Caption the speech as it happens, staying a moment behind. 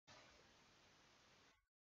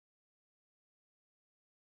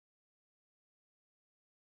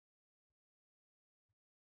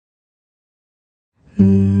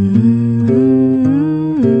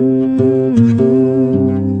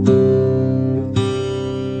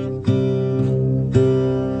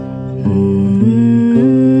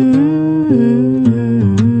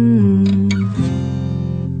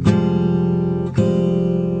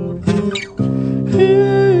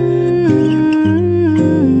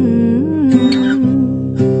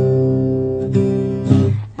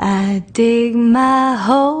Dig my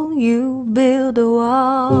hole, you build a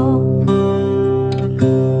wall.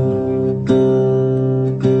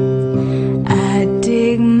 I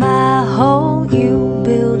dig my hole, you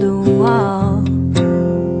build a wall.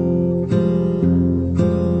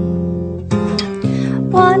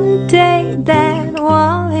 One day that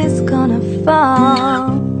wall is gonna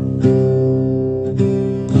fall.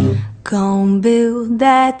 Gonna build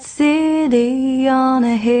that city on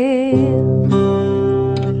a hill.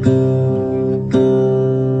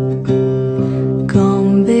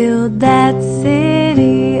 Build that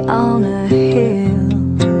city on a hill.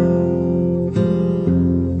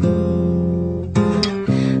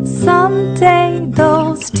 Someday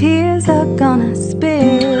those tears are gonna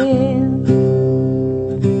spill.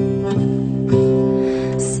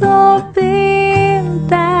 So build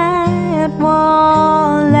that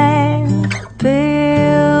wall and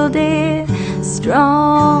build it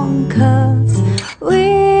strong, 'cause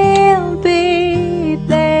we'll be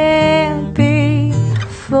there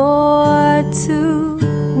for too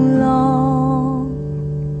long.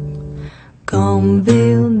 Gonna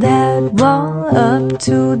build that wall up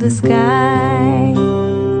to the sky.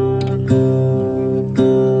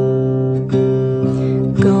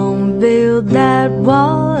 Gonna build that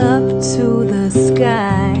wall up to the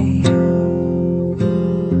sky.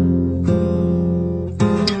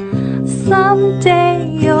 Someday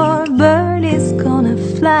your bird is gonna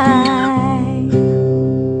fly.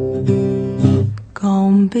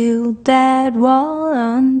 Gonna build that wall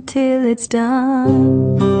until it's done.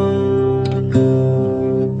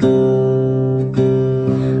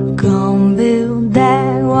 Gonna build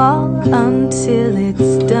that wall until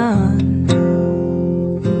it's done.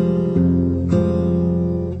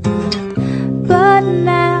 But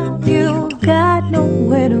now you've got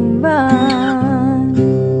nowhere to run.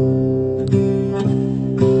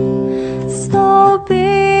 So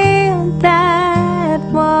build that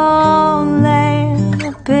wall and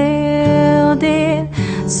build it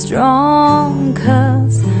strong,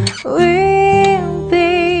 'cause we'll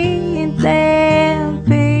be there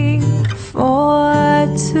before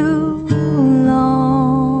too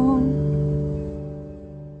long.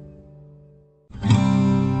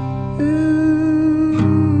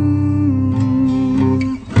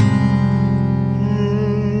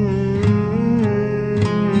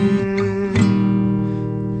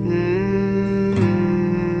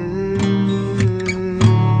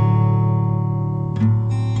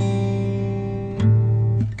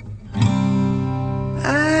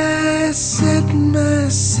 I set my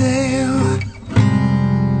sail,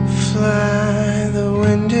 fly the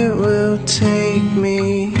wind, it will take me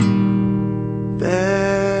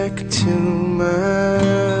back to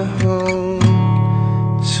my home,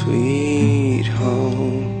 sweet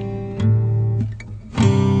home.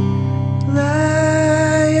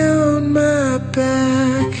 Lie on my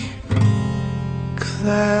back,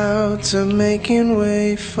 clouds are making way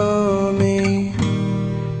for me.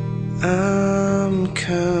 I'm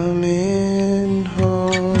coming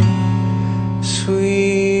home,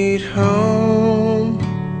 sweet home.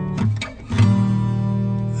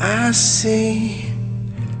 I see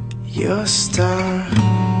your star,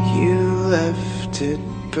 you left it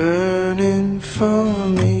burning for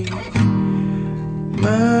me.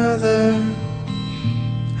 Mother,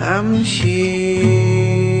 I'm here.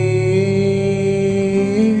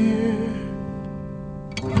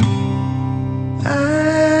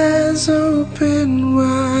 Eyes open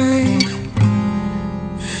wide,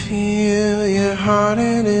 feel your heart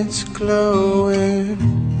and it's glowing.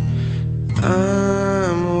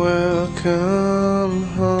 I'm welcome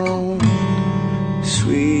home,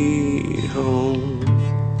 sweet home.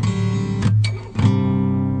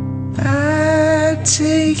 I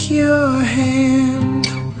take your hand,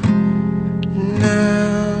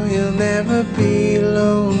 now you'll never be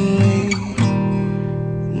lonely.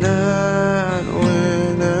 Not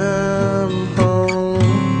when I'm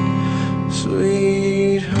home,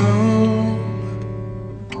 sweet home.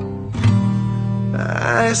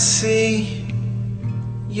 I see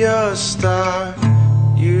your star,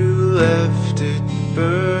 you left it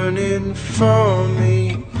burning for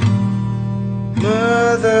me.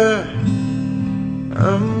 Mother,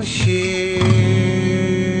 I'm here.